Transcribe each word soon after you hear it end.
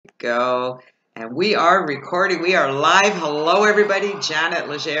go. And we are recording. We are live. Hello, everybody. Janet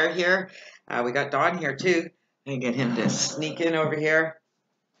Legere here. We got Don here, too. I get him to sneak in over here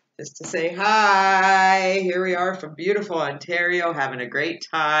just to say hi. Here we are from beautiful Ontario, having a great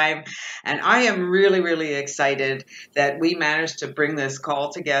time. And I am really, really excited that we managed to bring this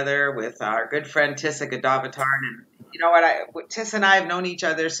call together with our good friend Tissa Gadavatar. And you know what? Tissa and I have known each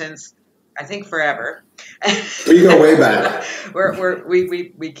other since, I think, forever. We go way back.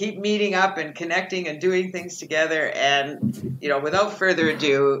 we keep meeting up and connecting and doing things together. And, you know, without further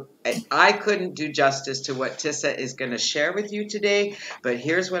ado, I couldn't do justice to what Tissa is going to share with you today. But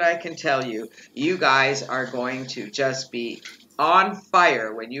here's what I can tell you. You guys are going to just be on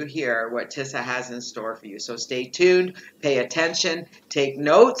fire when you hear what Tissa has in store for you. So stay tuned, pay attention, take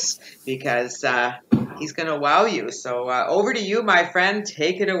notes, because he's going to wow you. So over to you, my friend.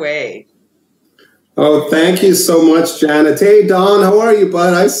 Take it away. Oh, thank you so much, Janet. Hey, Don, how are you,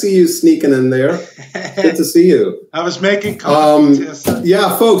 bud? I see you sneaking in there. Good to see you. I was making comments.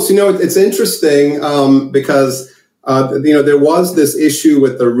 Yeah, folks, you know, it's interesting because, you know, there was this issue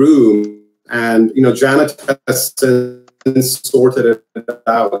with the room, and, you know, Janet has since sorted it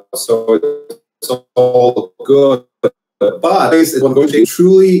out, so it's all good. But what I'm going to say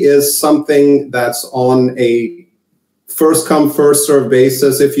truly is something that's on a first come, first serve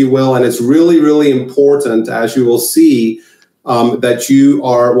basis, if you will. And it's really, really important, as you will see, that you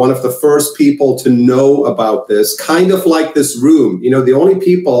are one of the first people to know about this, kind of like this room. You know, the only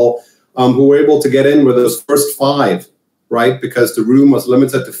people who were able to get in were those first 5, right? Because the room was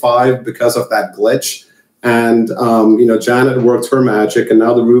limited to 5 because of that glitch. And, you know, Janet worked her magic, and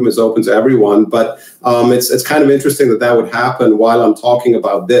now the room is open to everyone. But it's kind of interesting that that would happen while I'm talking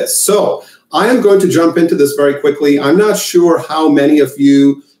about this. So I am going to jump into this very quickly. I'm not sure how many of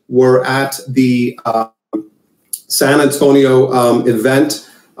you were at the San Antonio event.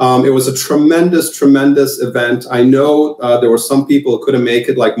 It was a tremendous, tremendous event. I know there were some people who couldn't make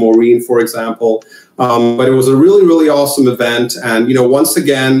it, like Maureen, for example. But it was a really, really awesome event. And, you know, once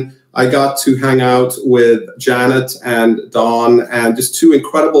again, I got to hang out with Janet and Don, and just 2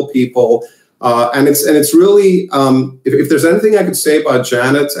 incredible people. And it's really, if there's anything I could say about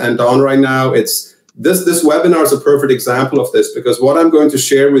Janet and Don right now, it's this webinar is a perfect example of this, because what I'm going to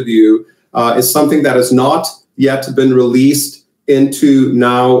share with you is something that has not yet been released into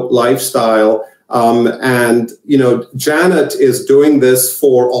Now Lifestyle. And, you know, Janet is doing this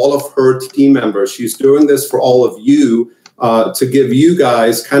for all of her team members. She's doing this for all of you to give you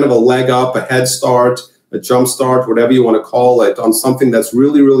guys kind of a leg up, a head start, a jump start, whatever you want to call it, on something that's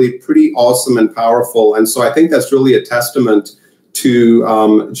really, really pretty awesome and powerful. And so I think that's really a testament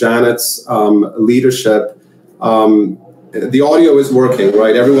to Janet's leadership. The audio is working,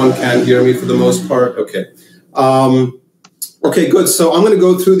 right? Everyone can hear me for the most part? Okay. Okay, good. So I'm going to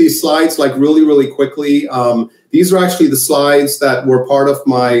go through these slides like really, really quickly. These are actually the slides that were part of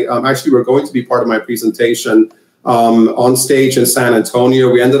my, actually were going to be part of my presentation on stage in San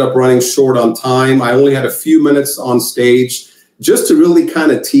Antonio. We ended up running short on time. I only had a few minutes on stage just to really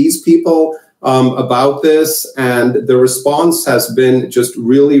kind of tease people about this. And the response has been just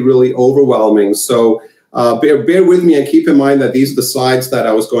really, really overwhelming. So bear with me, and keep in mind that these are the slides that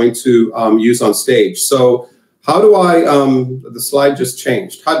I was going to use on stage. So how do I, the slide just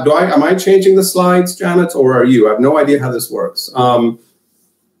changed. Am I changing the slides, Janet, or are you? I have no idea how this works.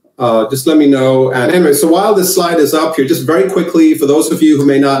 Just let me know. And anyway, so while this slide is up here, just very quickly, for those of you who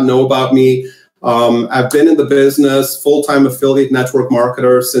may not know about me, I've been in the business, full-time affiliate network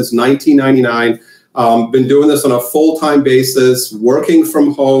marketer since 1999. Been doing this on a full-time basis, working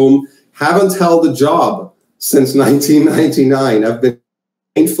from home, haven't held a job since 1999. I've been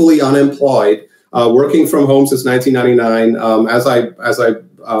painfully unemployed, working from home since 1999. As I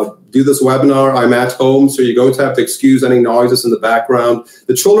do this webinar, I'm at home, so you're going to have to excuse any noises in the background.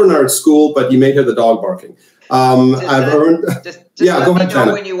 The children are at school, but you may hear the dog barking. I've earned. Just yeah, go ahead, let me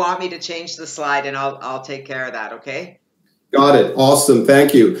know when you want me to change the slide, and I'll take care of that. Okay. Got it. Awesome.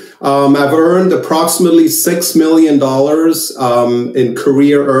 Thank you. I've earned approximately $6 million in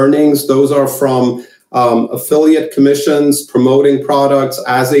career earnings. Those are from affiliate commissions, promoting products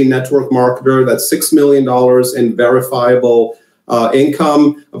as a network marketer. That's $6 million in verifiable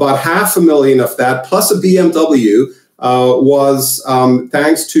income. About $500,000 of that, plus a BMW, was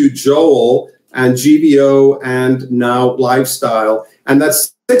thanks to Joel and GVO and Now Lifestyle. And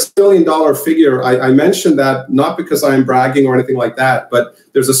that's $6 million figure. I mentioned that not because I am bragging or anything like that, but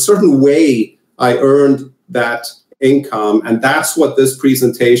there's a certain way I earned that income, and that's what this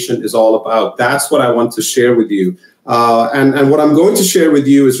presentation is all about. That's what I want to share with you. And what I'm going to share with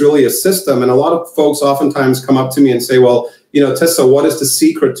you is really a system. And a lot of folks oftentimes come up to me and say, well, Tessa, what is the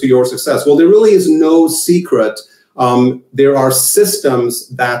secret to your success? Well, there really is no secret. There are systems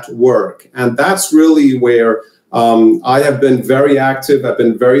that work. And that's really where I have been very active. I've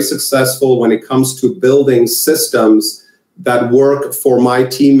been very successful when it comes to building systems that work for my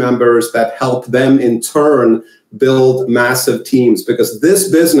team members, that help them in turn build massive teams. Because this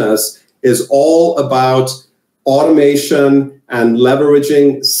business is all about automation and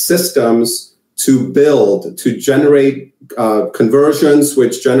leveraging systems to build, to generate conversions,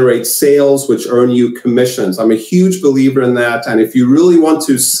 which generate sales, which earn you commissions. I'm a huge believer in that. And if you really want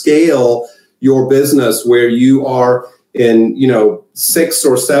to scale your business where you are in, 6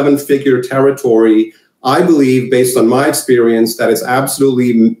 or 7 figure territory, I believe, based on my experience, that it's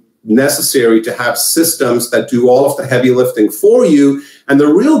absolutely necessary to have systems that do all of the heavy lifting for you. And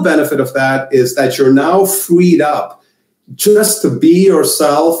the real benefit of that is that you're now freed up just to be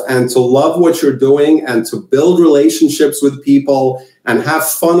yourself and to love what you're doing and to build relationships with people and have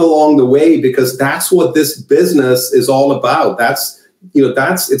fun along the way, because that's what this business is all about.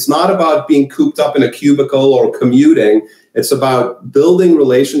 It's not about being cooped up in a cubicle or commuting. It's about building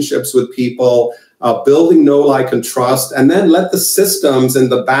relationships with people, building know, like, and trust, and then let the systems in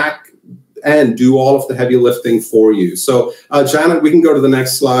the back end do all of the heavy lifting for you. So, Janet, we can go to the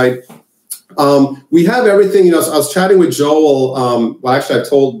next slide. We have everything. I was chatting with Joel. Well, actually, I've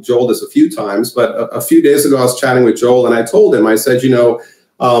told Joel this a few times, but a few days ago, I was chatting with Joel, and I told him, I said,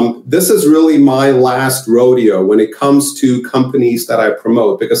 this is really my last rodeo when it comes to companies that I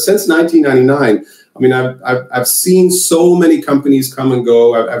promote, because since 1999, I've seen so many companies come and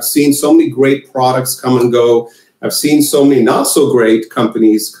go. I've seen so many great products come and go. I've seen so many not so great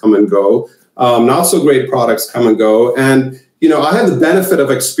companies come and go, not so great products come and go. And, I have the benefit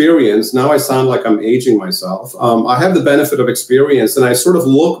of experience. Now I sound like I'm aging myself. I have the benefit of experience, and I sort of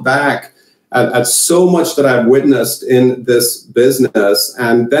look back at so much that I've witnessed in this business.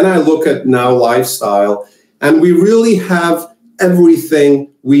 And then I look at Now Lifestyle, and we really have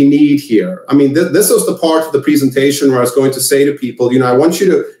everything we need here. This was the part of the presentation where I was going to say to people, I want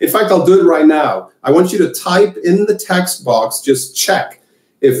you to, in fact, I'll do it right now. I want you to type in the text box, just check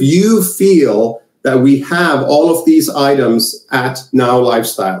if you feel that we have all of these items at Now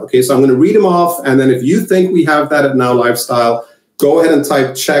Lifestyle. Okay, so I'm going to read them off, and then if you think we have that at Now Lifestyle, go ahead and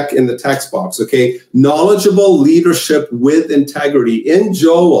type check in the text box. Okay, knowledgeable leadership with integrity. In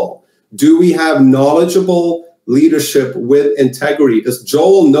Joel, do we have knowledgeable leadership with integrity? Does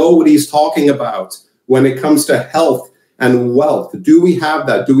Joel know what he's talking about when it comes to health and wealth? Do we have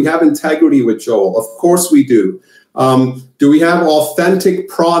that? Do we have integrity with Joel? Of course we do. Do we have authentic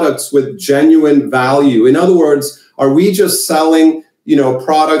products with genuine value? In other words, are we just selling,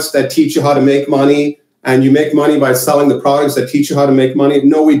 products that teach you how to make money, and you make money by selling the products that teach you how to make money?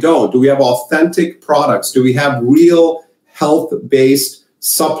 No, we don't. Do we have authentic products? Do we have real health-based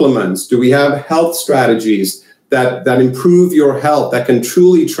supplements? Do we have health strategies that improve your health, that can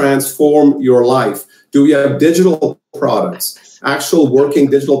truly transform your life? Do we have digital products, actual working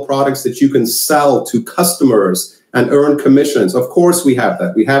digital products that you can sell to customers and earn commissions? Of course we have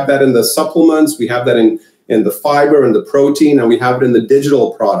that. We have that in the supplements, we have that in the fiber and the protein, and we have it in the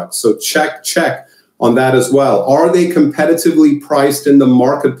digital products. So check on that as well. Are they competitively priced in the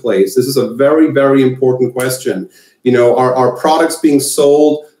marketplace? This is a very, very important question. Are products being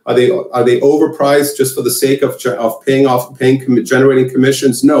sold, are they overpriced just for the sake of generating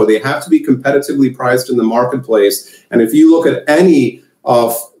commissions? No, they have to be competitively priced in the marketplace. And if you look at any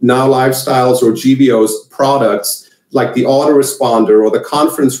of Now Lifestyles or GBO's products, like the autoresponder or the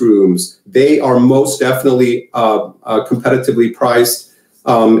conference rooms, they are most definitely competitively priced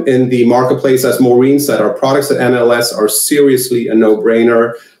in the marketplace. As Maureen said, our products at NLS are seriously a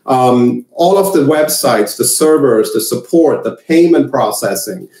no-brainer. All of the websites, the servers, the support, the payment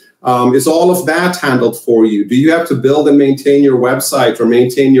processing, is all of that handled for you? Do you have to build and maintain your website or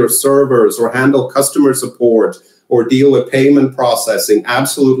maintain your servers or handle customer support or deal with payment processing?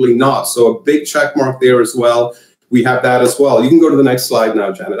 Absolutely not. So a big check mark there as well. We have that as well. You can go to the next slide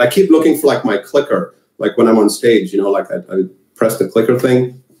now, Janet. I keep looking for like my clicker, like when I'm on stage, like I press the clicker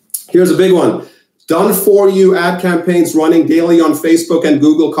thing. Here's a big one. Done for you ad campaigns running daily on Facebook and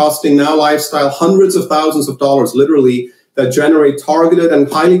Google, costing Now Lifestyle hundreds of thousands of dollars, literally, that generate targeted and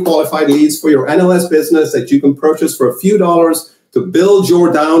highly qualified leads for your NLS business that you can purchase for a few dollars to build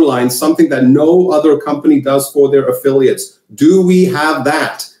your downline, something that no other company does for their affiliates. Do we have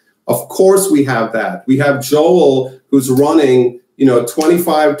that? Of course we have that. We have Joel, who's running,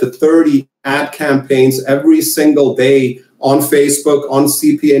 25 to 30 ad campaigns every single day on Facebook, on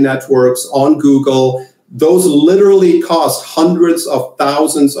CPA networks, on Google. Those literally cost hundreds of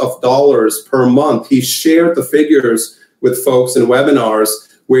thousands of dollars per month. He shared the figures with folks in webinars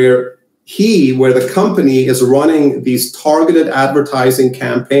where the company is running these targeted advertising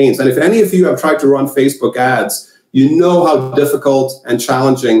campaigns. And if any of you have tried to run Facebook ads, you know how difficult and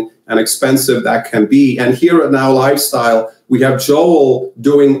challenging and expensive that can be. And here at Now Lifestyle, we have Joel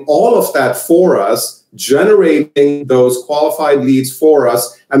doing all of that for us, generating those qualified leads for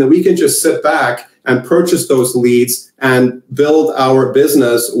us, and then we can just sit back and purchase those leads and build our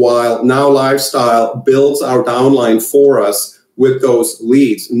business while Now Lifestyle builds our downline for us with those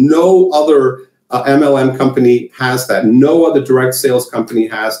leads. No other MLM company has that. No other direct sales company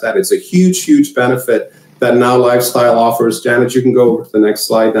has that. It's a huge, huge benefit that Now Lifestyle offers. Janet, you can go over to the next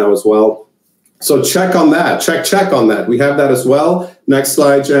slide now as well. So check on that. Check on that. We have that as well. Next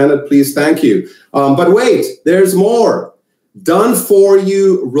slide, Janet, please. Thank you. But wait, there's more. Done for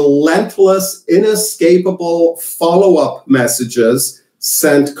you, relentless, inescapable follow-up messages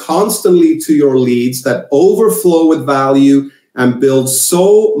sent constantly to your leads that overflow with value and build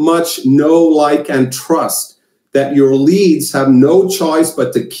so much know, like, and trust that your leads have no choice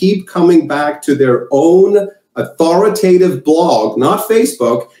but to keep coming back to their own authoritative blog, not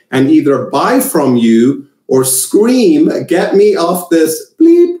Facebook, and either buy from you or scream, "Get me off this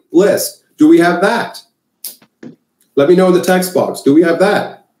bleep list." Do we have that? Let me know in the text box. Do we have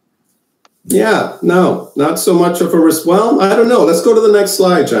that? Yeah, no, not so much of a risk. Well, I don't know. Let's go to the next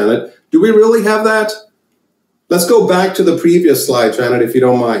slide, Janet. Do we really have that? Let's go back to the previous slide, Janet, if you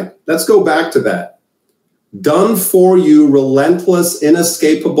don't mind. Let's go back to that. Done for you, relentless,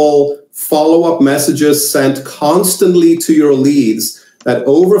 inescapable follow-up messages sent constantly to your leads that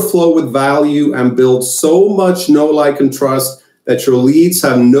overflow with value and build so much know, like, and trust that your leads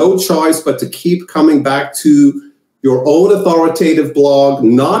have no choice but to keep coming back to your own authoritative blog,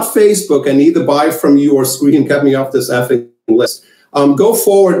 not Facebook, and either buy from you or scream, "Get me off this effing list." Go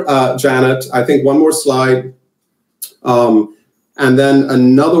forward, Janet. I think one more slide. And then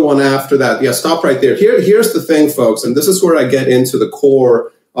another one after that. Yeah, stop right there. Here's the thing, folks, and this is where I get into the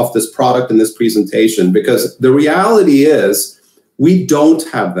core of this product and this presentation, because the reality is we don't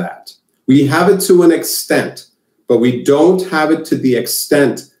have that. We have it to an extent, but we don't have it to the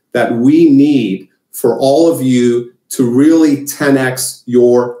extent that we need for all of you to really 10x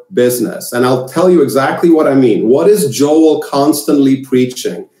your business. And I'll tell you exactly what I mean. What is Joel constantly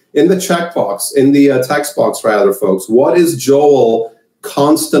preaching? In the checkbox, in the text box rather, folks, what is Joel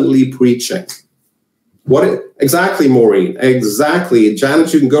constantly preaching? Exactly, Maureen, exactly.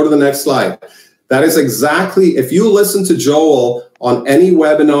 Janet, you can go to the next slide. That is exactly, if you listen to Joel on any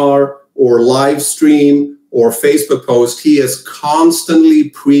webinar or live stream or Facebook post, he is constantly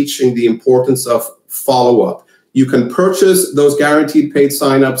preaching the importance of follow-up. You can purchase those guaranteed paid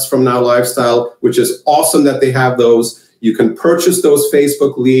signups from Now Lifestyle, which is awesome that they have those. You can purchase those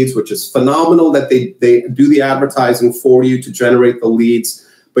Facebook leads, which is phenomenal that they do the advertising for you to generate the leads.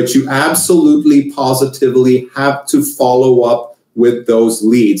 But you absolutely, positively have to follow up with those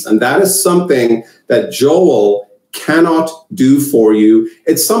leads. And that is something that Joel cannot do for you.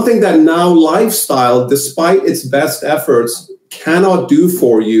 It's something that Now Lifestyle, despite its best efforts, cannot do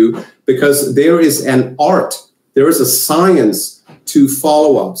for you, because there is an art, there is a science to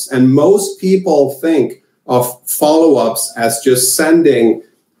follow-ups. And most people think of follow-ups as just sending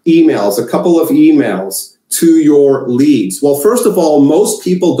emails, a couple of emails to your leads. Well, first of all, most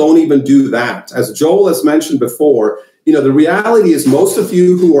people don't even do that. As Joel has mentioned before, the reality is most of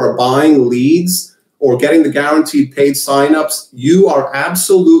you who are buying leads or getting the guaranteed paid signups, you are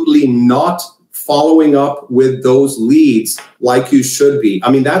absolutely not following up with those leads like you should be.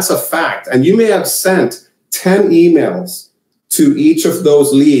 I mean, that's a fact. And you may have sent 10 emails to each of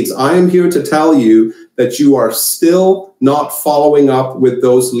those leads. I am here to tell you that you are still not following up with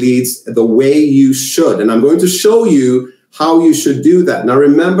those leads the way you should. And I'm going to show you how you should do that. Now,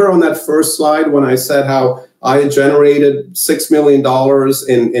 remember on that first slide when I said how I had generated $6 million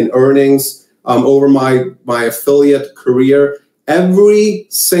in earnings over my affiliate career? Every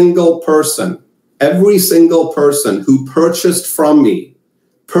single person who purchased from me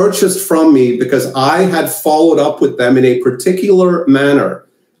because I had followed up with them in a particular manner.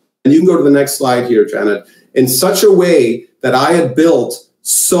 And you can go to the next slide here, Janet, in such a way that I had built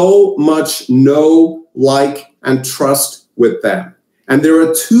so much know, like, and trust with them. And there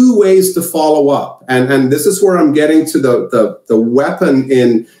are two ways to follow up. And this is where I'm getting to the weapon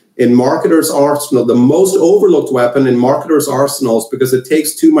in marketers' arsenal, the most overlooked weapon in marketers' arsenals, because it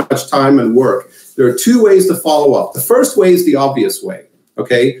takes too much time and work. There are two ways to follow up. The first way is the obvious way,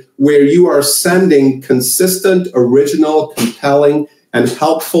 okay, where you are sending consistent, original, compelling, and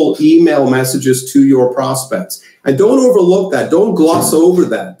helpful email messages to your prospects. And don't overlook that. Don't gloss over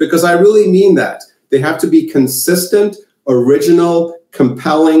that, because I really mean that. They have to be consistent, original,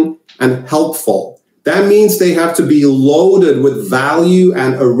 compelling, and helpful. That means they have to be loaded with value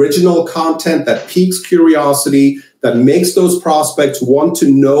and original content that piques curiosity, that makes those prospects want to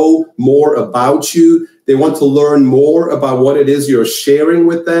know more about you. They want to learn more about what it is you're sharing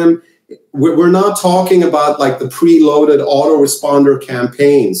with them. We're not talking about like the preloaded autoresponder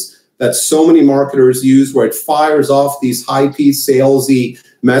campaigns that so many marketers use, where it fires off these high-paced salesy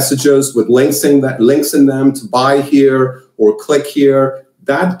messages with links in them to buy here or click here.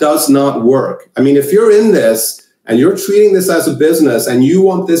 That does not work. I mean, if you're in this and you're treating this as a business and you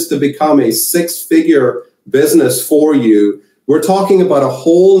want this to become a six-figure business for you, we're talking about a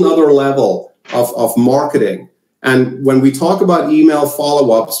whole nother level of marketing. And when we talk about email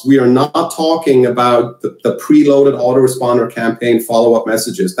follow-ups, we are not talking about the preloaded autoresponder campaign follow-up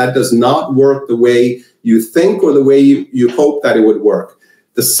messages. That does not work the way you think or the way you hope that it would work.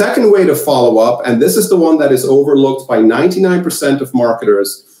 The second way to follow up, and this is the one that is overlooked by 99% of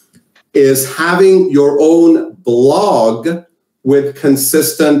marketers, is having your own blog with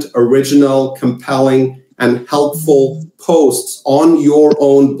consistent, original, compelling, and helpful posts on your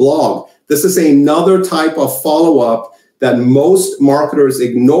own blog. This is another type of follow-up that most marketers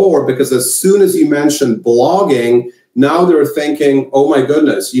ignore, because as soon as you mention blogging, now they're thinking, oh my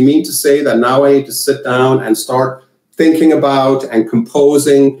goodness, you mean to say that now I need to sit down and start thinking about and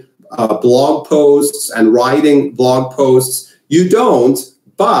composing blog posts and writing blog posts? You don't,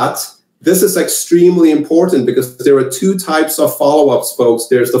 but this is extremely important, because there are two types of follow-ups, folks.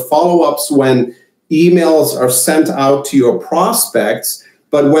 There's the follow-ups when emails are sent out to your prospects,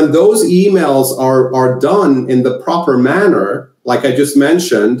 but when those emails are done in the proper manner, like I just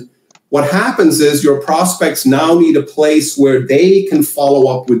mentioned, what happens is your prospects now need a place where they can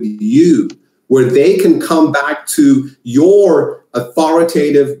follow up with you, where they can come back to your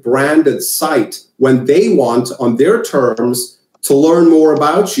authoritative branded site when they want, on their terms, to learn more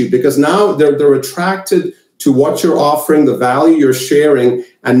about you, because now they're attracted to what you're offering, the value you're sharing,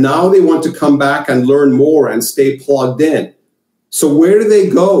 and now they want to come back and learn more and stay plugged in. So where do they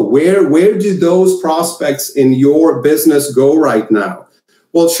go? Where do those prospects in your business go right now?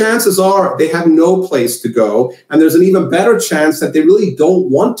 Well, chances are they have no place to go, and there's an even better chance that they really don't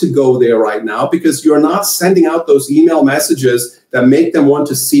want to go there right now, because you're not sending out those email messages that make them want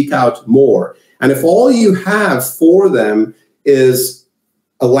to seek out more. And if all you have for them is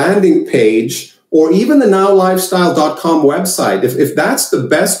a landing page, or even the nowlifestyle.com website, if that's the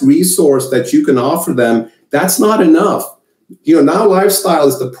best resource that you can offer them, that's not enough. You know, Now Lifestyle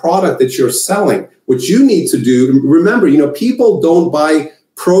is the product that you're selling. What you need to do, remember, you know, people don't buy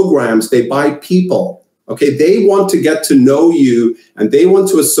programs, they buy people. Okay, they want to get to know you, and they want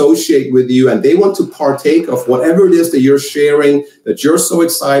to associate with you, and they want to partake of whatever it is that you're sharing, that you're so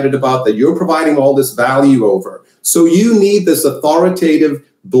excited about, that you're providing all this value over. So you need this authoritative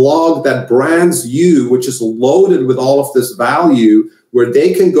blog that brands you, which is loaded with all of this value, where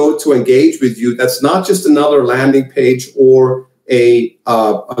they can go to engage with you. That's not just another landing page or a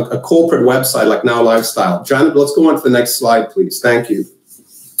corporate website like Now Lifestyle. Janet, let's go on to the next slide, please. Thank you.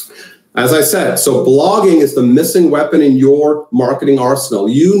 As I said, so blogging is the missing weapon in your marketing arsenal.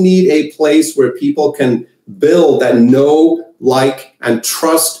 You need a place where people can build that know, like, and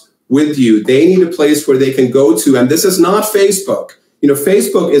trust with you. They need a place where they can go to, and this is not Facebook. You know,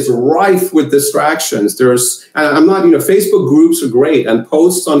 Facebook is rife with distractions. Facebook groups are great, and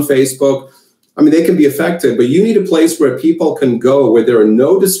posts on Facebook, I mean, they can be effective, but you need a place where people can go, where there are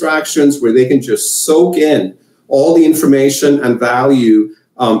no distractions, where they can just soak in all the information and value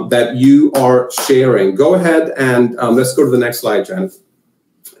that you are sharing. Go ahead and let's go to the next slide, Janet.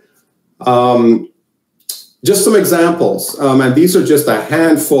 Just some examples, and these are just a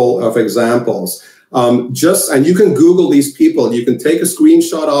handful of examples. And you can Google these people. You can take a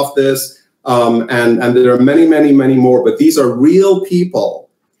screenshot of this, and there are many, many, many more. But these are real people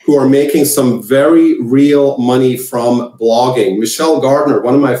who are making some very real money from blogging. Michelle Gardner,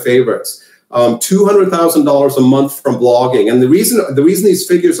 one of my favorites, $200,000 a month from blogging. And the reason these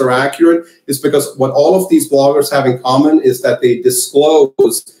figures are accurate is because what all of these bloggers have in common is that they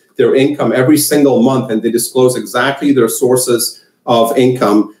disclose their income every single month, and they disclose exactly their sources of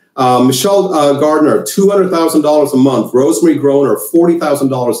income. Michelle Gardner, $200,000 a month. Rosemary Groner,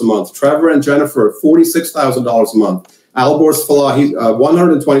 $40,000 a month. Trevor and Jennifer, $46,000 a month. Alborz Falahi,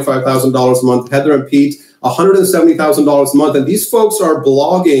 $125,000 a month. Heather and Pete, $170,000 a month. And these folks are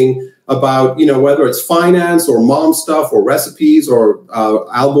blogging about, you know, whether it's finance or mom stuff or recipes, or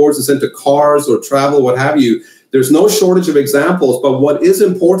Alborz is into cars or travel, what have you. There's no shortage of examples. But what is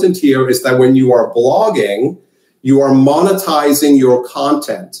important here is that when you are blogging, you are monetizing your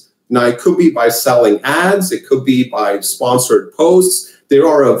content. Now, it could be by selling ads. It could be by sponsored posts. There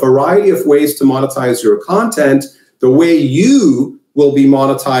are a variety of ways to monetize your content. The way you will be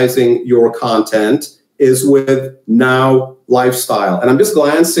monetizing your content is with Now Lifestyle. And I'm just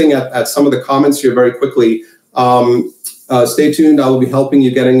glancing at some of the comments here very quickly. Stay tuned. I will be helping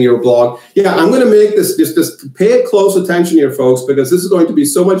you getting your blog. Yeah, I'm going to make this, just pay close attention here, folks, because this is going to be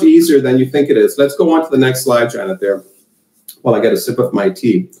so much easier than you think it is. Let's go on to the next slide, Janet, there, while I get a sip of my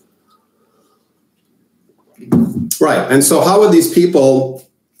tea. Right, and so how are these people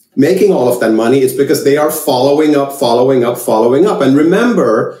making all of that money? It's because they are following up. And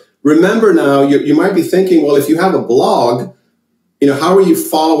remember now, you might be thinking, well, if you have a blog, how are you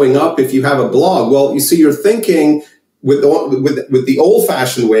following up if you have a blog? Well, you see, you're thinking with the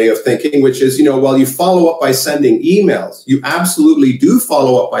old-fashioned way of thinking, which is, well, you follow up by sending emails. You absolutely do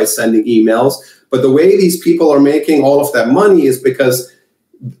follow up by sending emails, but the way these people are making all of that money is because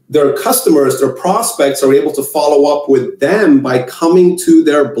their customers, their prospects are able to follow up with them by coming to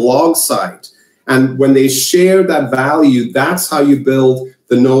their blog site. And when they share that value, that's how you build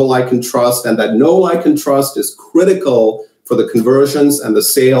the know, like, and trust. And that know, like, and trust is critical for the conversions and the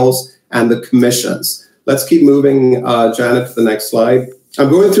sales and the commissions. Let's keep moving, Janet, to the next slide. I'm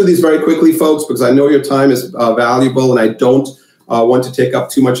going through these very quickly, folks, because I know your time is valuable and I don't want to take up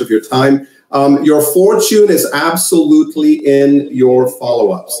too much of your time. Your fortune is absolutely in your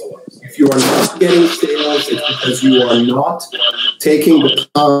follow-ups. If you are not getting sales, it's because you are not taking the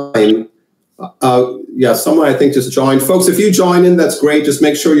time. Yeah, someone I think just joined. Folks, if you join in, that's great. Just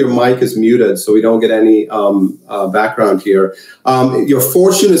make sure your mic is muted so we don't get any background here. Your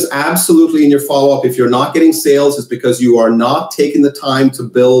fortune is absolutely in your follow-up. If you're not getting sales, it's because you are not taking the time to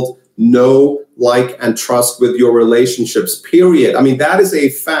build know, like, and trust with your relationships, period. I mean, that is a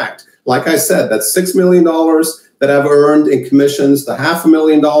fact. Like I said, that's $6 million that I've earned in commissions, the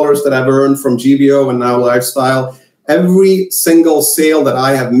 $500,000 that I've earned from GBO and Now Lifestyle. Every single sale that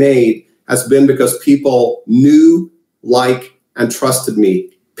I have made has been because people knew, like, and trusted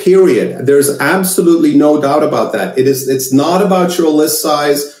me, period. There's absolutely no doubt about that. It's not about your list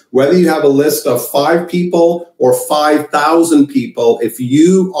size, whether you have a list of 5 people or 5,000 people. If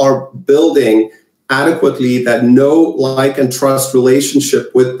you are building adequately that know, like, and trust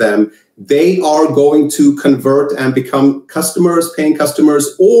relationship with them, they are going to convert and become customers, paying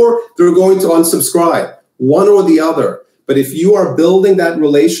customers, or they're going to unsubscribe, one or the other. But if you are building that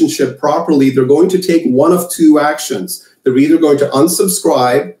relationship properly, they're going to take one of 2 actions. They're either going to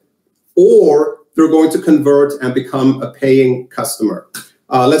unsubscribe or they're going to convert and become a paying customer.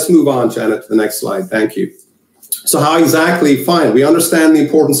 Let's move on, Janet, to the next slide. Thank you. So how exactly? Fine. We understand the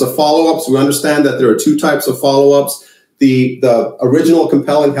importance of follow-ups. We understand that there are 2 types of follow-ups. The original,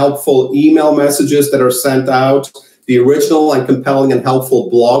 compelling, helpful email messages that are sent out, the original and compelling and helpful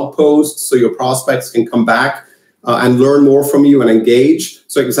blog posts so your prospects can come back and learn more from you and engage.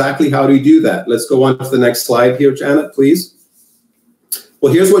 So exactly how do you do that? Let's go on to the next slide here, Janet, please.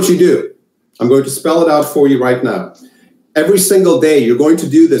 Well, here's what you do. I'm going to spell it out for you right now. Every single day, you're going to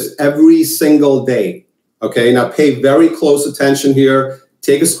do this every single day. Okay, now pay very close attention here.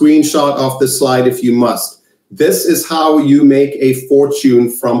 Take a screenshot of this slide if you must. This is how you make a fortune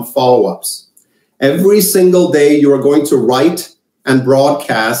from follow-ups. Every single day, you are going to write and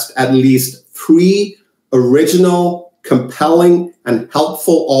broadcast at least 3 original, compelling, and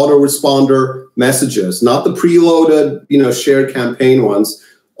helpful autoresponder messages, not the preloaded, shared campaign ones.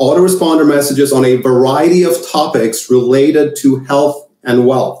 Autoresponder messages on a variety of topics related to health and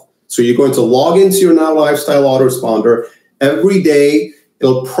wealth. So you're going to log into your Now Lifestyle autoresponder every day.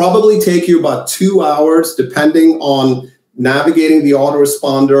 It'll probably take you about 2 hours, depending on navigating the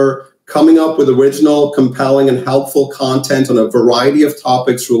autoresponder, coming up with original, compelling, and helpful content on a variety of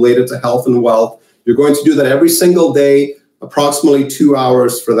topics related to health and wealth. You're going to do that every single day, approximately 2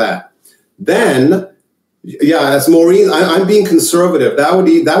 hours for that. Then, yeah, as Maureen, I'm being conservative. That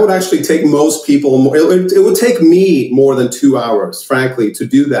would actually take most people more. It would take me more than 2 hours, frankly, to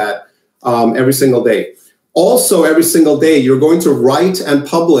do that every single day. Also, every single day, you're going to write and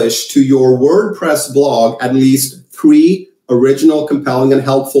publish to your WordPress blog at least 3 original, compelling, and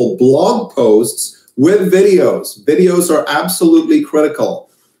helpful blog posts with videos. Videos are absolutely critical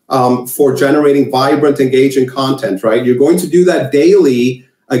for generating vibrant, engaging content, right? You're going to do that daily,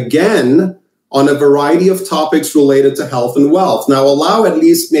 again, on a variety of topics related to health and wealth. Now, allow at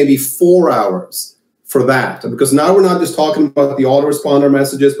least maybe 4 hours for that, because now we're not just talking about the autoresponder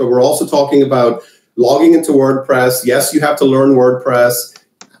messages, but we're also talking about logging into WordPress. Yes, you have to learn WordPress.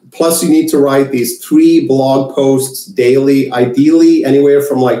 Plus, you need to write these 3 blog posts daily, ideally anywhere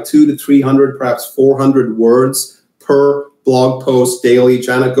from like 200 to 300, perhaps 400 words per blog posts daily.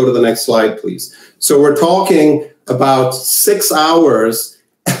 Janet, go to the next slide, please. So we're talking about 6 hours.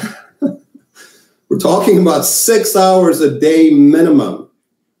 We're talking about 6 hours a day minimum.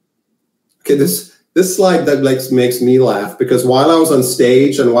 Okay, this slide that makes me laugh, because while I was on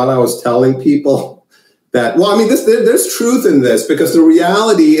stage and while I was telling people that, well, I mean, there's truth in this, because the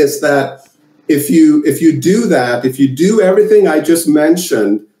reality is that if you do that, if you do everything I just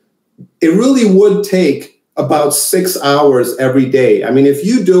mentioned, it really would take about 6 hours every day. I mean, if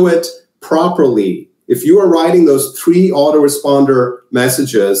you do it properly, if you are writing those 3 autoresponder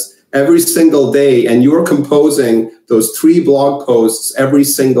messages every single day and you are composing those 3 blog posts every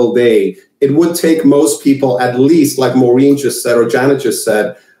single day, it would take most people at least, like Maureen just said or Janet just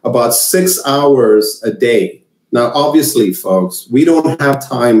said, about 6 hours a day. Now, obviously, folks, we don't have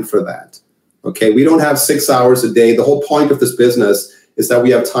time for that. Okay, we don't have 6 hours a day. The whole point of this business is that we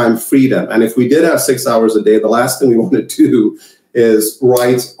have time freedom. And if we did have 6 hours a day, the last thing we want to do is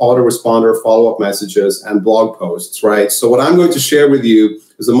write autoresponder follow-up messages and blog posts, right? So what I'm going to share with you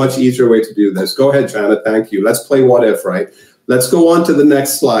is a much easier way to do this. Go ahead, Janet, thank you. Let's play what if, right? Let's go on to the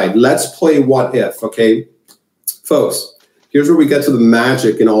next slide. Let's play what if, okay? Folks, here's where we get to the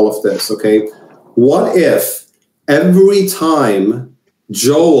magic in all of this, okay? What if every time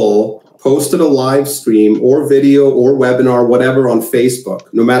Joel posted a live stream or video or webinar, whatever, on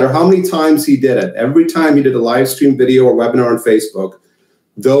Facebook, no matter how many times he did it, every time he did a live stream, video, or webinar on Facebook,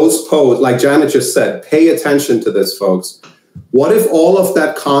 those posts, like Janet just said, pay attention to this, folks. What if all of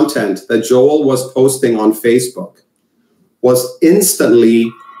that content that Joel was posting on Facebook was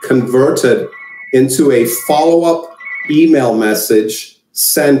instantly converted into a follow-up email message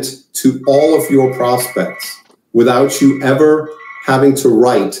sent to all of your prospects without you ever having to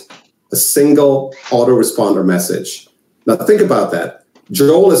write a single autoresponder message? Now think about that.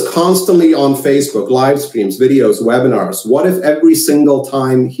 Joel is constantly on Facebook, live streams, videos, webinars. What if every single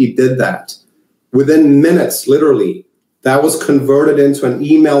time he did that, within minutes, literally, that was converted into an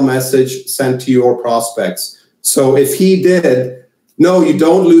email message sent to your prospects? So if he did, no, you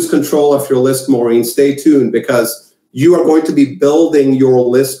don't lose control of your list, Maureen. Stay tuned, because you are going to be building your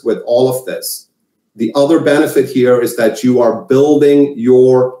list with all of this. The other benefit here is that you are building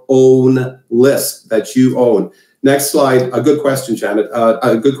your own list that you own. Next slide. A good question, Janet.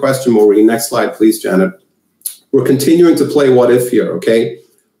 A good question, Maureen. Next slide, please, Janet. We're continuing to play what if here, okay?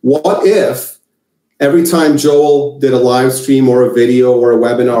 What if every time Joel did a live stream or a video or a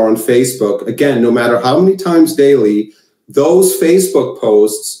webinar on Facebook, again, no matter how many times daily, those Facebook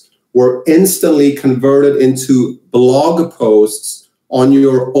posts were instantly converted into blog posts on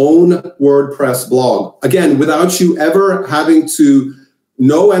your own WordPress blog. Again, without you ever having to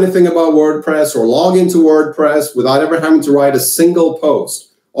know anything about WordPress or log into WordPress, without ever having to write a single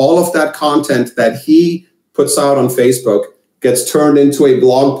post. All of that content that he puts out on Facebook gets turned into a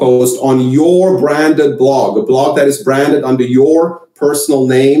blog post on your branded blog, a blog that is branded under your personal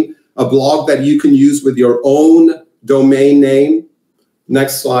name, a blog that you can use with your own domain name.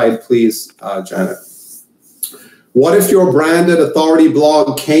 Next slide, please, Janet. What if your branded authority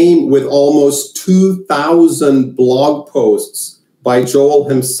blog came with almost 2,000 blog posts by Joel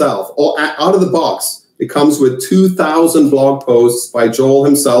himself? Oh, out of the box, it comes with 2,000 blog posts by Joel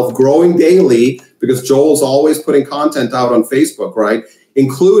himself, growing daily, because Joel's always putting content out on Facebook, right?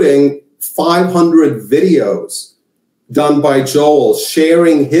 Including 500 videos done by Joel,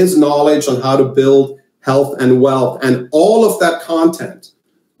 sharing his knowledge on how to build health and wealth. And all of that content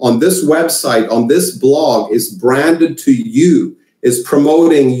on this website, on this blog, is branded to you, is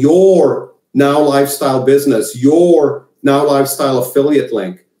promoting your Now Lifestyle business, your Now Lifestyle affiliate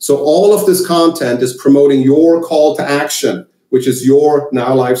link. So all of this content is promoting your call to action, which is your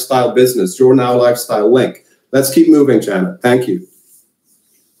Now Lifestyle business, your Now Lifestyle link. Let's keep moving, Janet. Thank you.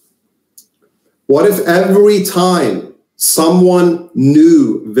 What if every time someone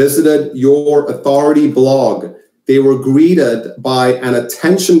new visited your authority blog, they were greeted by an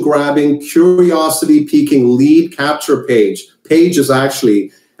attention-grabbing, curiosity-piquing lead capture pages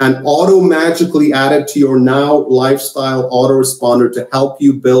actually, and auto-magically added to your Now Lifestyle autoresponder to help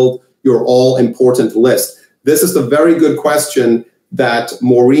you build your all-important list? This is the very good question that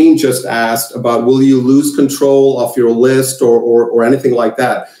Maureen just asked about, will you lose control of your list or anything like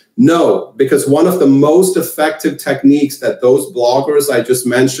that? No, because one of the most effective techniques that those bloggers I just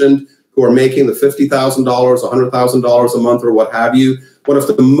mentioned, who are making the $50,000, $100,000 a month or what have you, one of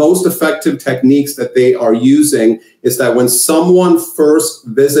the most effective techniques that they are using is that when someone first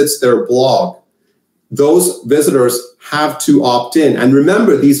visits their blog, those visitors have to opt in. And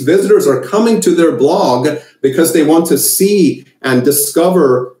remember, these visitors are coming to their blog because they want to see and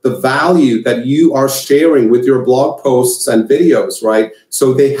discover the value that you are sharing with your blog posts and videos, right?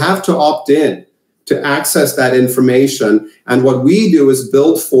 So they have to opt in to access that information. And what we do is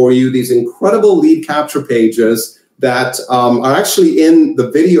build for you these incredible lead capture pages that are actually in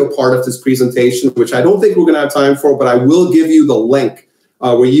the video part of this presentation, which I don't think we're going to have time for, but I will give you the link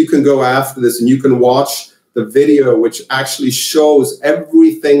where you can go after this and you can watch the video, which actually shows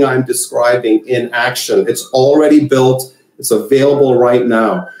everything I'm describing in action. It's already built. It's available right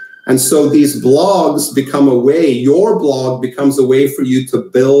now. And so these blogs become a way, your blog becomes a way for you to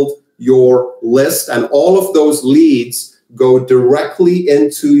build your list, and all of those leads go directly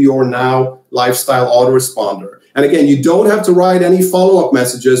into your Now Lifestyle autoresponder. And again, you don't have to write any follow-up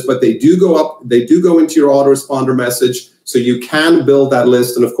messages, but they do go into your autoresponder message, so you can build that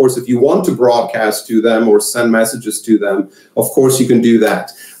list. And of course, if you want to broadcast to them or send messages to them, of course you can do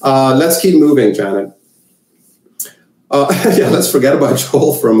that. Let's keep moving, Janet. Yeah, let's forget about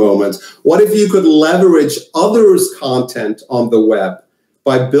Joel for a moment. What if you could leverage others' content on the web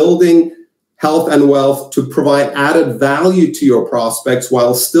by building health and wealth to provide added value to your prospects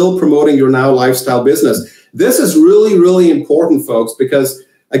while still promoting your Now Lifestyle business? This is really, really important, folks, because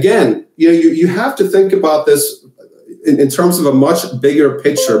again, you have to think about this in terms of a much bigger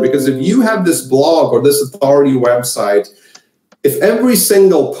picture, because if you have this blog or this authority website, if every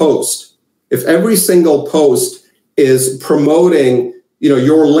single post is promoting,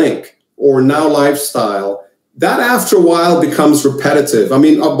 your link or Now Lifestyle, that after a while becomes repetitive. I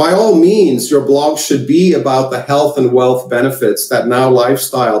mean, by all means, your blog should be about the health and wealth benefits that Now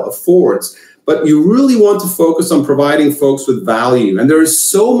Lifestyle affords. But you really want to focus on providing folks with value. And there is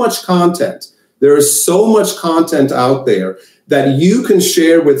so much content. There is so much content out there that you can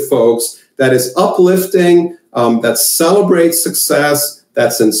share with folks that is uplifting, that celebrates success,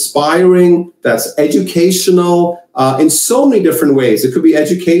 that's inspiring, that's educational in so many different ways. It could be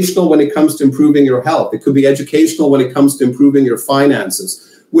educational when it comes to improving your health. It could be educational when it comes to improving your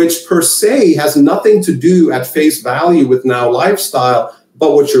finances, which per se has nothing to do at face value with Now Lifestyle.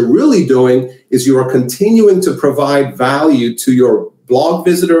 But what you're really doing is you are continuing to provide value to your blog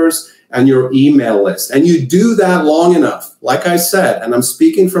visitors and your email list. And you do that long enough, like I said, and I'm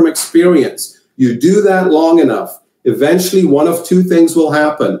speaking from experience, you do that long enough, eventually one of two things will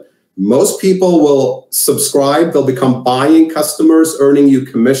happen. Most people will subscribe, they'll become buying customers, earning you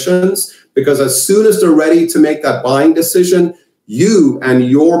commissions, because as soon as they're ready to make that buying decision, you and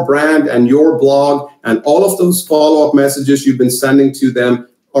your brand and your blog and all of those follow-up messages you've been sending to them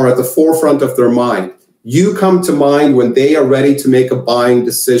are at the forefront of their mind. You come to mind when they are ready to make a buying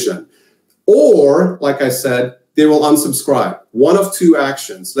decision. Or, like I said, they will unsubscribe. One of two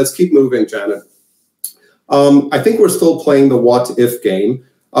actions. Let's keep moving, Janet. I think we're still playing the what if game.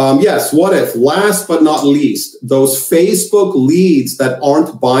 Yes, what if? Last but not least, those Facebook leads that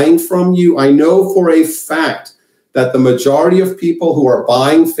aren't buying from you. I know for a fact that the majority of people who are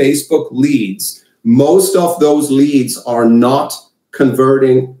buying Facebook leads, most of those leads are not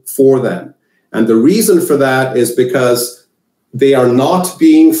converting for them. And the reason for that is because they are not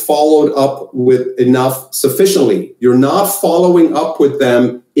being followed up with enough sufficiently. You're not following up with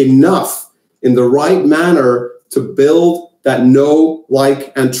them enough in the right manner to build that know,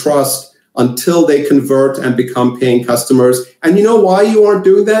 like, and trust until they convert and become paying customers. And you know why you aren't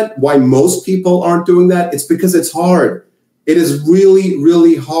doing that? Why most people aren't doing that? It's because it's hard. It is really,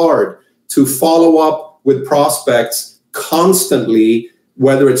 really hard to follow up with prospects constantly,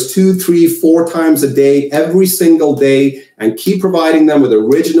 whether it's 2, 3, 4 times a day, every single day, and keep providing them with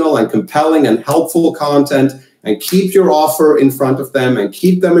original and compelling and helpful content, and keep your offer in front of them and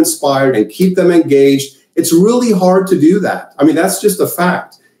keep them inspired and keep them engaged. It's really hard to do that. I mean, that's just a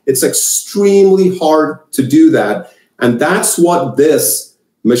fact. It's extremely hard to do that. And that's what this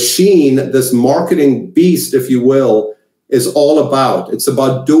machine, this marketing beast, if you will, is all about. It's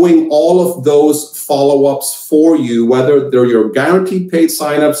about doing all of those follow-ups for you, whether they're your guaranteed paid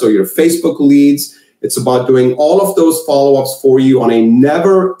signups or your Facebook leads. It's about doing all of those follow-ups for you on a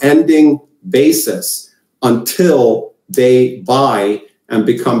never-ending basis until they buy and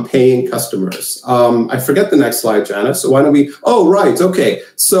become paying customers. I forget the next slide, Janet. So why don't we, oh, right, okay.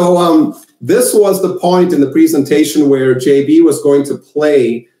 So this was the point in the presentation where JB was going to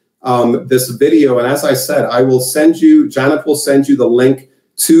play this video. And as I said, I will send you, Janet will send you the link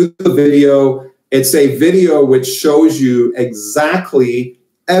to the video. It's a video which shows you exactly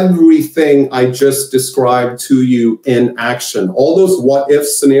everything I just described to you in action. All those what if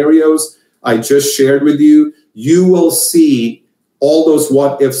scenarios I just shared with you, you will see all those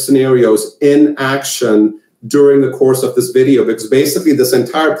what if scenarios in action during the course of this video, because basically this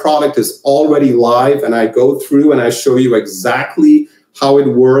entire product is already live, and I go through and I show you exactly how it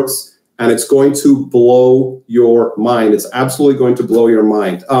works, and it's going to blow your mind. It's absolutely going to blow your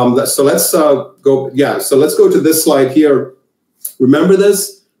mind. So let's go. Yeah. So let's go to this slide here. Remember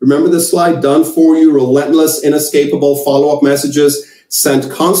this? Remember this slide? Done for you, relentless, inescapable follow-up messages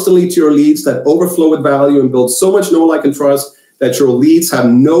sent constantly to your leads that overflow with value and build so much know, like, and trust that your leads have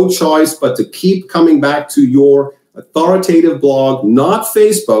no choice but to keep coming back to your authoritative blog, not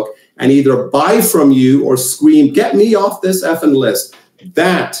Facebook, and either buy from you or scream, "Get me off this effing list."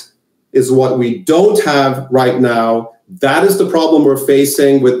 That is what we don't have right now. That is the problem we're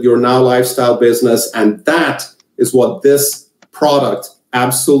facing with your Now Lifestyle business, and that is what this product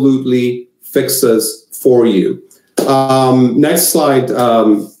absolutely fixes for you. Next slide,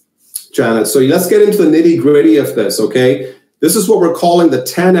 Janet. So let's get into the nitty-gritty of this, okay? This is what we're calling the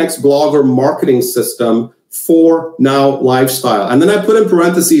 10X Blogger Marketing System for Now Lifestyle. And then I put in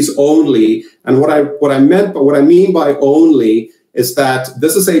parentheses only, and what I mean by only is that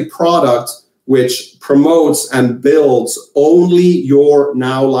this is a product which promotes and builds only your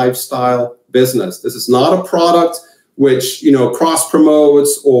Now Lifestyle business. This is not a product which, you know, cross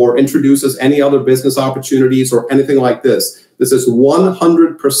promotes or introduces any other business opportunities or anything like this. This is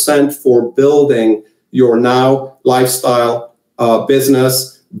 100% for building your Now Lifestyle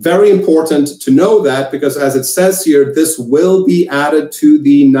business. Very important to know that, because as it says here, this will be added to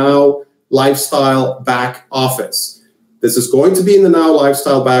the Now Lifestyle back office. This is going to be in the Now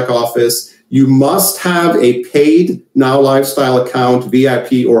Lifestyle back office. You must have a paid Now Lifestyle account,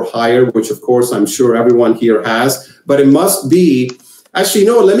 VIP or higher, which of course I'm sure everyone here has, but it must be, actually,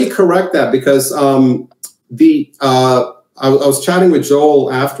 no, let me correct that, because I was chatting with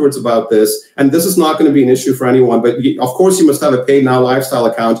Joel afterwards about this, and this is not going to be an issue for anyone, but of course you must have a paid Now Lifestyle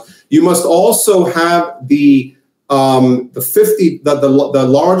account. You must also have the larger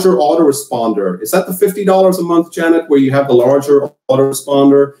autoresponder. Is that the $50 a month, Janet, where you have the larger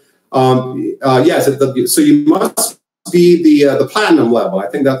autoresponder? Yes. So you must be the platinum level. I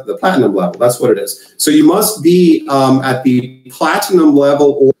think that's the platinum level. That's what it is. So you must be at the platinum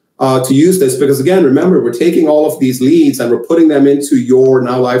level to use this, because again, remember, we're taking all of these leads and we're putting them into your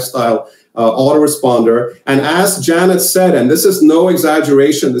Now Lifestyle autoresponder. And as Janet said, and this is no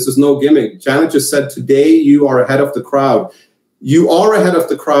exaggeration, this is no gimmick, Janet just said, today you are ahead of the crowd. You are ahead of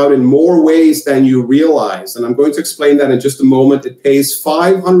the crowd in more ways than you realize. And I'm going to explain that in just a moment. It pays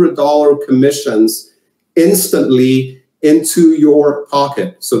 $500 commissions instantly into your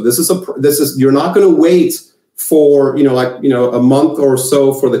pocket. So this is you're not going to wait for, a month or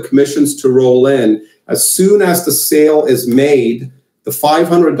so for the commissions to roll in. As soon as the sale is made, the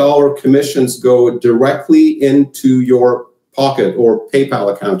 $500 commissions go directly into your pocket, or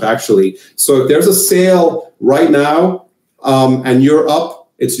PayPal account, actually. So if there's a sale right now, and you're up,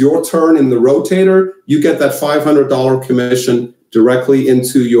 it's your turn in the rotator, you get that $500 commission directly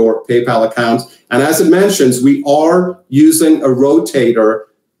into your PayPal account. And as it mentions, we are using a rotator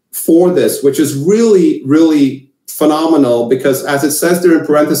for this, which is really, really phenomenal, because as it says there in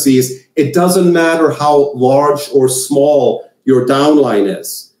parentheses, it doesn't matter how large or small your downline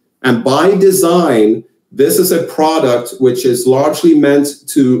is. And by design, this is a product which is largely meant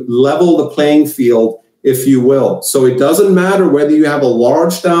to level the playing field, if you will. So it doesn't matter whether you have a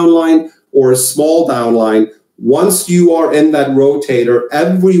large downline or a small downline. Once you are in that rotator,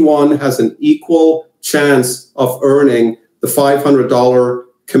 everyone has an equal chance of earning the $500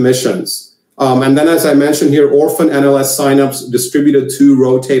 commissions. And then, as I mentioned here, orphan NLS signups distributed to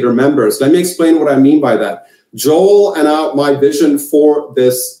rotator members. Let me explain what I mean by that. Joel and my vision for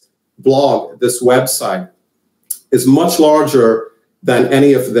this blog, this website, is much larger than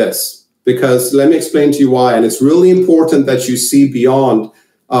any of this. Because let me explain to you why. And it's really important that you see beyond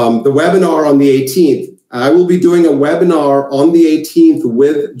the webinar on the 18th. I will be doing a webinar on the 18th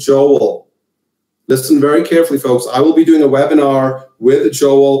with Joel. Listen very carefully, folks. I will be doing a webinar with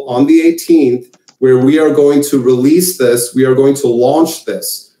Joel on the 18th where we are going to release this. We are going to launch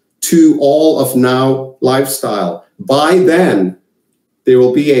this to all of Now Lifestyle. By then, there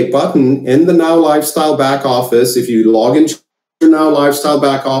will be a button in the Now Lifestyle back office. If you log into your Now Lifestyle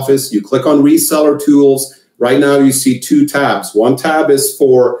back office, you click on Reseller Tools. Right now, you see two tabs. One tab is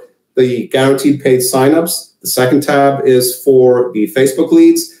for the guaranteed paid signups. The second tab is for the Facebook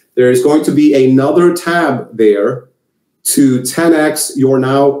leads. There is going to be another tab there to 10x your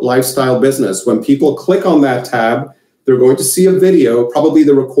Now Lifestyle business. When people click on that tab, they're going to see a video, probably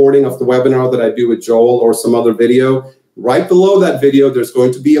the recording of the webinar that I do with Joel or some other video. Right below that video, there's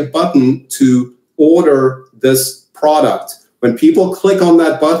going to be a button to order this product. When people click on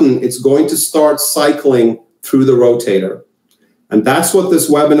that button, it's going to start cycling through the rotator. And that's what this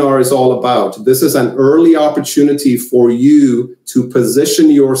webinar is all about. This is an early opportunity for you to position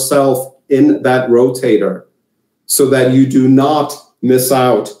yourself in that rotator so that you do not miss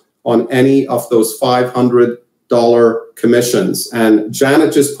out on any of those $500 commissions. And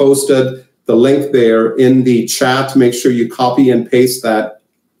Janet just posted the link there in the chat. Make sure you copy and paste that.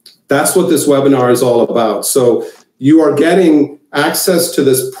 That's what this webinar is all about. So you are getting access to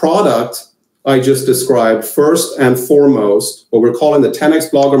this product I just described first and foremost, what we're calling the 10X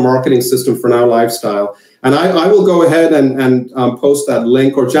Blogger Marketing System for Now Lifestyle. And I will go ahead and post that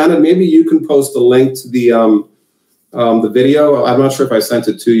link. Or Janet, maybe you can post the link to the video. I'm not sure if I sent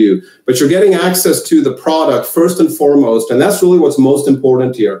it to you. But you're getting access to the product first and foremost. And that's really what's most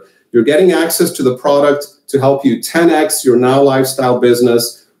important here. You're getting access to the product to help you 10X your Now Lifestyle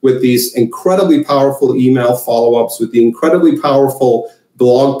business with these incredibly powerful email follow-ups, with the incredibly powerful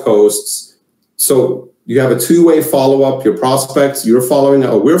blog posts. So you have a two-way follow-up. Your prospects, we're following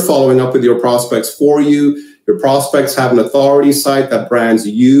up with your prospects for you. Your prospects have an authority site that brands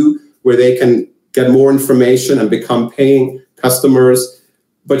you, where they can get more information and become paying customers.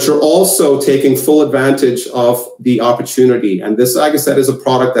 But you're also taking full advantage of the opportunity. And this, like I said, is a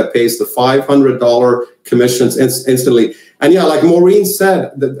product that pays the $500 commissions instantly. And yeah, like Maureen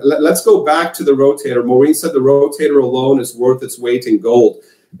said, let's go back to the rotator. Maureen said the rotator alone is worth its weight in gold.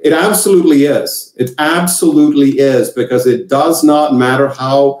 It absolutely is. It absolutely is, because it does not matter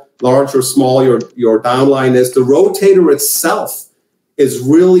how large or small your downline is. The rotator itself is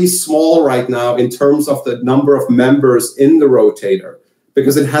really small right now in terms of the number of members in the rotator,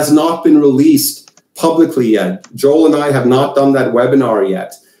 because it has not been released publicly yet. Joel and I have not done that webinar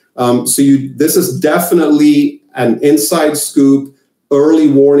yet. This is definitely an inside scoop, early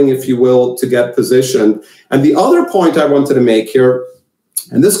warning, if you will, to get positioned. And the other point I wanted to make here,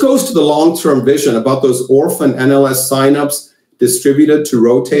 and this goes to the long-term vision about those orphan NLS signups distributed to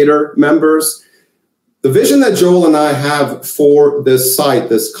rotator members. The vision that Joel and I have for this site,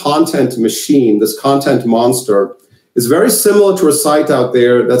 this content machine, this content monster, is very similar to a site out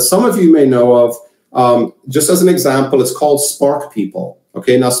there that some of you may know of. Just as an example, it's called Spark People.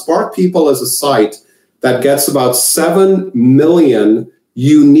 Okay, now Spark People is a site that gets about 7 million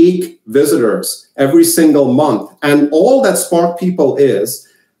unique visitors every single month. And all that Spark People is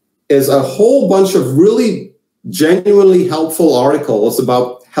a whole bunch of really genuinely helpful articles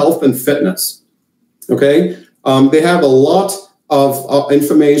about health and fitness. Okay, they have a lot of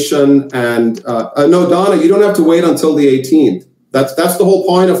information. And no, Donna, you don't have to wait until the 18th. That's the whole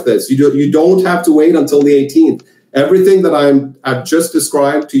point of this. You don't have to wait until the 18th. Everything that I've just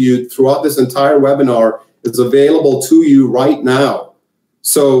described to you throughout this entire webinar is available to you right now.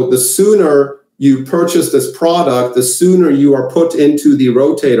 So the sooner you purchase this product, the sooner you are put into the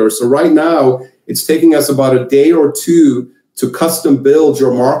rotator. So right now, it's taking us about a day or two to custom build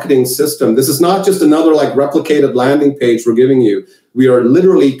your marketing system. This is not just another like replicated landing page we're giving you. We are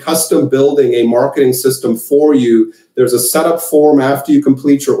literally custom building a marketing system for you. There's a setup form after you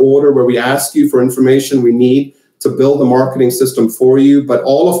complete your order where we ask you for information we need to build the marketing system for you. But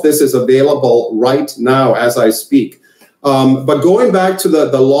all of this is available right now as I speak. But going back to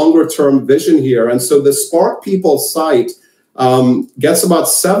the longer term vision here, and so the Spark People site gets about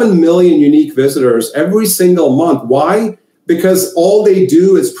 7 million unique visitors every single month. Why? Because all they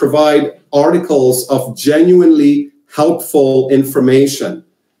do is provide articles of genuinely helpful information.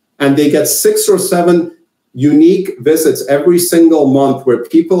 And they get 6 or 7 unique visits every single month where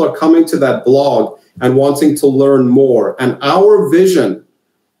people are coming to that blog and wanting to learn more. And our vision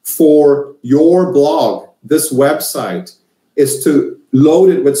for your blog, this website, is to load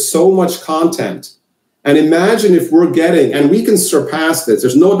it with so much content. And imagine if we're getting, and we can surpass this.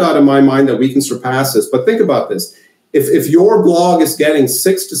 There's no doubt in my mind that we can surpass this. But think about this. If your blog is getting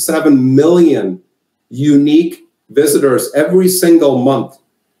 6 to 7 million unique visitors every single month,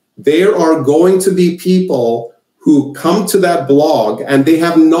 there are going to be people who come to that blog and they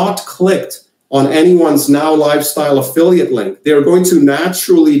have not clicked on anyone's Now Lifestyle affiliate link. They're going to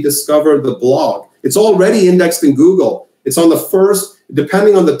naturally discover the blog. It's already indexed in Google. It's on the first,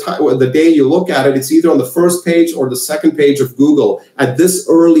 depending on the day you look at it, it's either on the first page or the second page of Google at this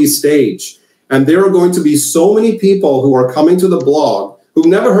early stage. And there are going to be so many people who are coming to the blog who've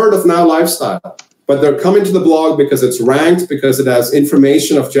never heard of Now Lifestyle, but they're coming to the blog because it's ranked, because it has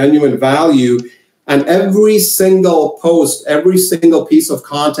information of genuine value. And every single post, every single piece of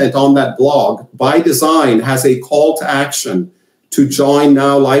content on that blog, by design, has a call to action to join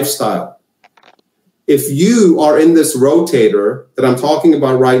Now Lifestyle. If you are in this rotator that I'm talking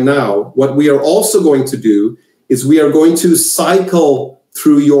about right now, what we are also going to do is we are going to cycle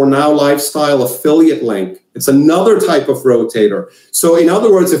through your Now Lifestyle affiliate link. It's another type of rotator. So in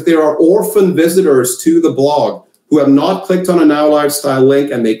other words, if there are orphan visitors to the blog who have not clicked on a Now Lifestyle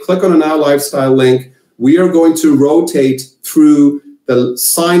link and they click on a Now Lifestyle link, we are going to rotate through the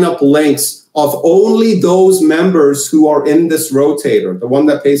sign up links of only those members who are in this rotator, the one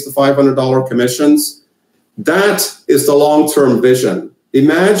that pays the $500 commissions. That is the long-term vision.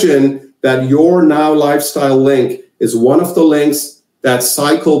 Imagine that your Now Lifestyle link is one of the links that's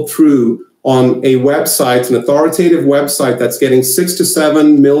cycled through on a website, an authoritative website that's getting 6 to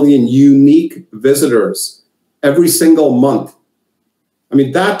 7 million unique visitors every single month. I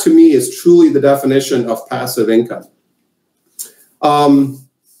mean, that to me is truly the definition of passive income.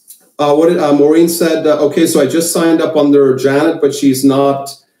 What did Maureen said? Okay, so I just signed up under Janet, but she's not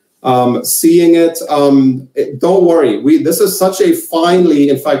seeing it. Don't worry. This is such a finely.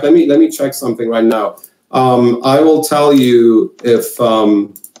 In fact, let me check something right now. I will tell you if.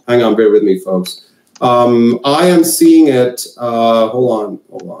 Hang on, bear with me, folks. I am seeing it. Hold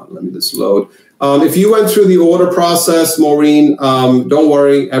on. Let me just load. If you went through the order process, Maureen, don't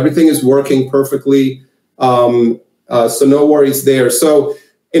worry. Everything is working perfectly. So no worries there. So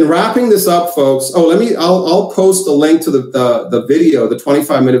in wrapping this up, folks, I'll post a link to the video, the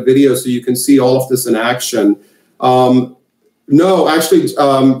 25-minute video, so you can see all of this in action. No, actually,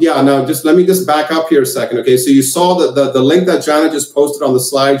 just let me just back up here a second. Okay, so you saw the link that Janet just posted on the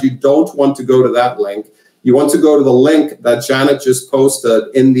slide. You don't want to go to that link. You want to go to the link that Janet just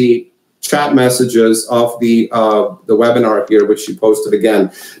posted in the chat messages of the webinar here, which she posted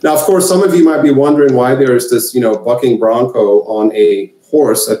again. Now, of course, some of you might be wondering why there's this, bucking bronco on a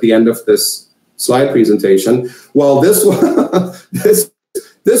horse at the end of this slide presentation. Well, this was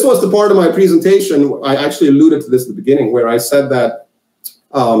the part of my presentation. I actually alluded to this at the beginning, where I said that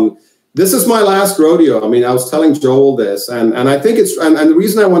this is my last rodeo. I mean, I was telling Joel this, and I think and the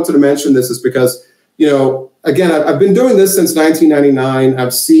reason I wanted to mention this is because, again, I've been doing this since 1999.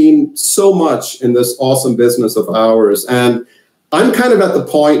 I've seen so much in this awesome business of ours, and I'm kind of at the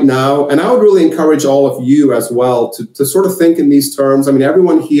point now, and I would really encourage all of you as well to sort of think in these terms. I mean,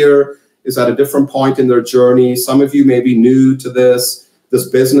 everyone here is at a different point in their journey. Some of you may be new to this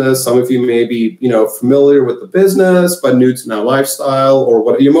business. Some of you may be, familiar with the business, but new to Now Lifestyle or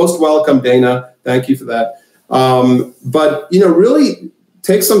what. You're most welcome, Dana. Thank you for that. But, really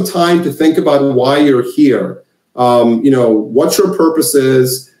take some time to think about why you're here. What your purpose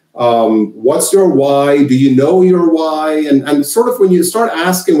is. What's your why? Do you know your why? And sort of when I start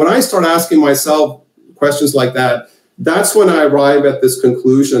asking myself questions like that, that's when I arrive at this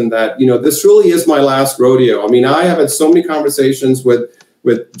conclusion that, this really is my last rodeo. I mean, I have had so many conversations with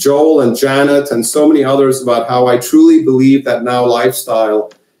Joel and Janet and so many others about how I truly believe that Now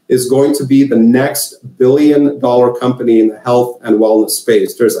Lifestyle is going to be the next billion-dollar company in the health and wellness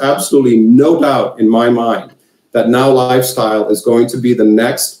space. There's absolutely no doubt in my mind that Now Lifestyle is going to be the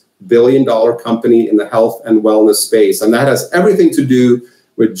next billion-dollar company in the health and wellness space. And that has everything to do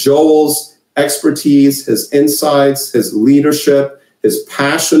with Joel's expertise, his insights, his leadership, his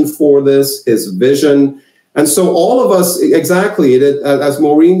passion for this, his vision. And so all of us, exactly, as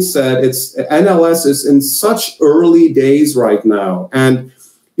Maureen said, NLS is in such early days right now. And,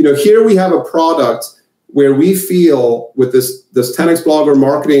 here we have a product where we feel with this 10X Blogger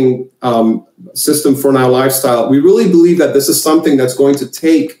marketing system for Now Lifestyle, we really believe that this is something that's going to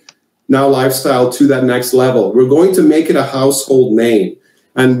take Now Lifestyle to that next level. We're going to make it a household name.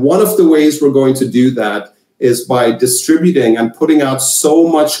 And one of the ways we're going to do that is by distributing and putting out so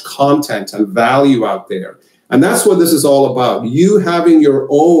much content and value out there. And that's what this is all about. You having your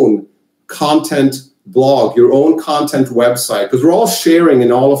own content blog, your own content website, because we're all sharing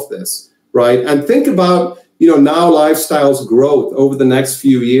in all of this, right? And think about, Now Lifestyle's growth over the next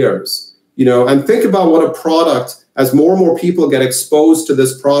few years, and think about what a product, as more and more people get exposed to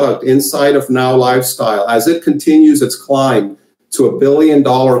this product inside of Now Lifestyle, as it continues its climb to a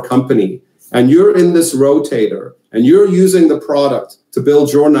billion-dollar company, and you're in this rotator, and you're using the product to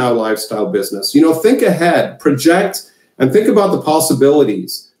build your Now Lifestyle business. Think ahead, project, and think about the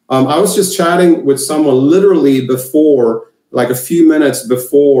possibilities. I was just chatting with someone literally before, like a few minutes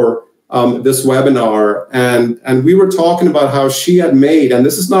before this webinar, and we were talking about how she had made, and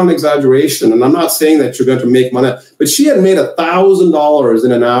this is not an exaggeration, and I'm not saying that you're going to make money, but she had made $1,000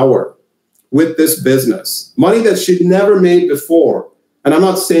 in an hour with this business, money that she'd never made before. And I'm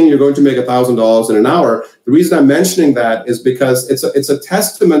not saying you're going to make $1,000 in an hour. The reason I'm mentioning that is because it's a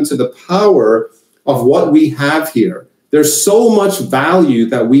testament to the power of what we have here. There's so much value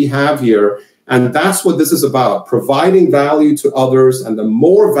that we have here, and that's what this is about, providing value to others. And the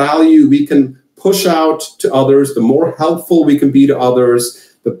more value we can push out to others, the more helpful we can be to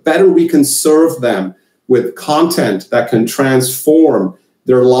others, the better we can serve them with content that can transform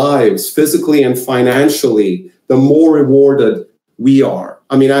their lives physically and financially, the more rewarded we are.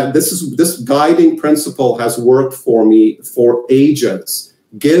 I mean, this guiding principle has worked for me for ages.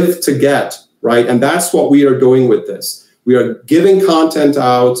 Give to get, right? And that's what we are doing with this. We are giving content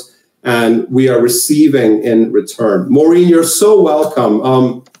out and we are receiving in return. Maureen, you're so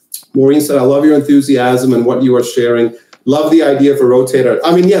welcome. Maureen said, I love your enthusiasm and what you are sharing. Love the idea of a rotator.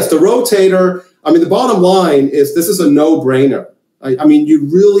 I mean, yes, the rotator, I mean, the bottom line is this is a no-brainer. I mean, you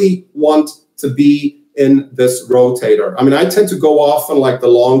really want to be in this rotator. I mean, I tend to go off on like the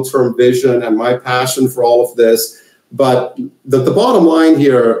long-term vision and my passion for all of this. But the bottom line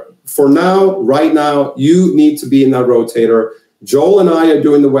here, for now, right now, you need to be in that rotator. Joel and I are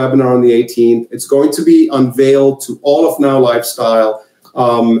doing the webinar on the 18th. It's going to be unveiled to all of Now Lifestyle.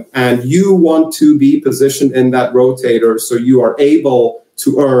 And you want to be positioned in that rotator so you are able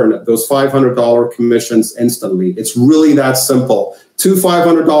to earn those $500 commissions instantly. It's really that simple. 2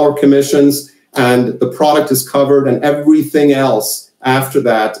 $500 commissions and the product is covered, and everything else after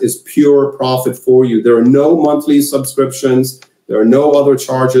that is pure profit for you. There are no monthly subscriptions. There are no other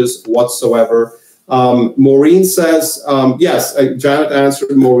charges whatsoever. Maureen says, yes, Janet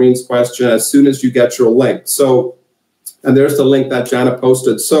answered Maureen's question as soon as you get your link. So, and there's the link that Janet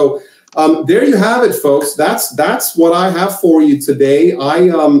posted. So there you have it, folks. That's what I have for you today.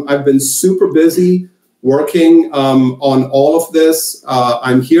 I've been super busy working on all of this.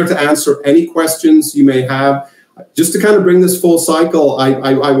 I'm here to answer any questions you may have. Just to kind of bring this full cycle,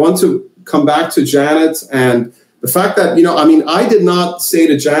 I want to come back to Janet and the fact that, you know, I mean, I did not say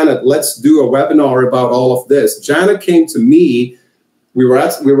to Janet, let's do a webinar about all of this. Janet came to me. We were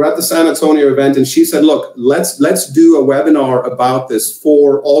at the San Antonio event, and she said, look, let's do a webinar about this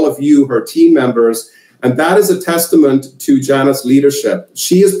for all of you, her team members. And that is a testament to Janet's leadership.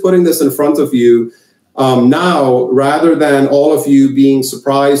 She is putting this in front of you now, rather than all of you being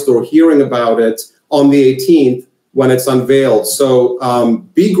surprised or hearing about it on the 18th when it's unveiled. So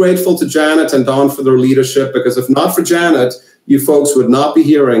be grateful to Janet and Don for their leadership, because if not for Janet, you folks would not be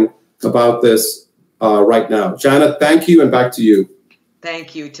hearing about this right now. Janet, thank you, and back to you.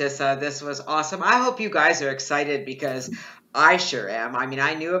 Thank you, Tissa. This was awesome. I hope you guys are excited, because I sure am. I mean,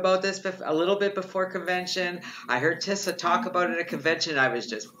 I knew about this a little bit before convention. I heard Tissa talk about it at convention. I was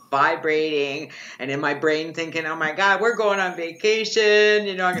just vibrating and in my brain thinking, oh my God, we're going on vacation.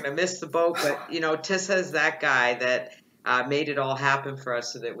 You know, I'm going to miss the boat. But, you know, Tissa's that guy that made it all happen for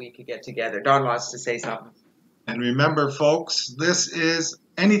us so that we could get together. Don wants to say something. And remember, folks, this is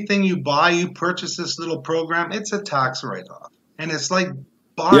anything you buy, you purchase this little program, it's a tax write-off. And it's like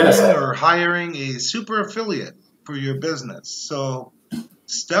buying or hiring a super affiliate for your business. So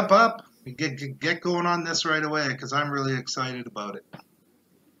step up and get going on this right away, because I'm really excited about it.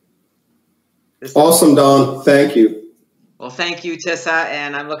 Awesome, Don. Thank you. Well, thank you, Tissa,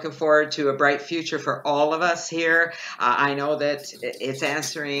 and I'm looking forward to a bright future for all of us here. I know that it's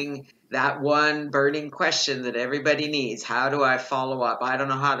answering that one burning question that everybody needs. How do I follow up? I don't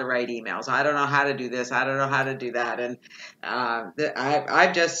know how to write emails. I don't know how to do this. I don't know how to do that. And I'm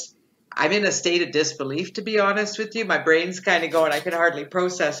in a state of disbelief, to be honest with you. My brain's kind of going, I can hardly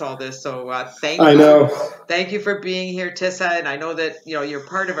process all this. So thank you. I know. Thank you for being here, Tissa. And I know that, you know, you're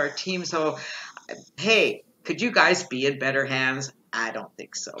part of our team. So, hey, could you guys be in better hands? I don't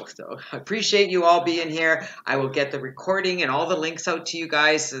think so. So I appreciate you all being here. I will get the recording and all the links out to you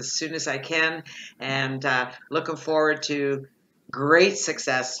guys as soon as I can. And looking forward to great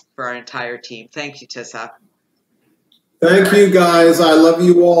success for our entire team. Thank you, Tissa. Thank you, guys. I love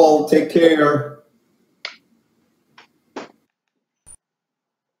you all. Take care.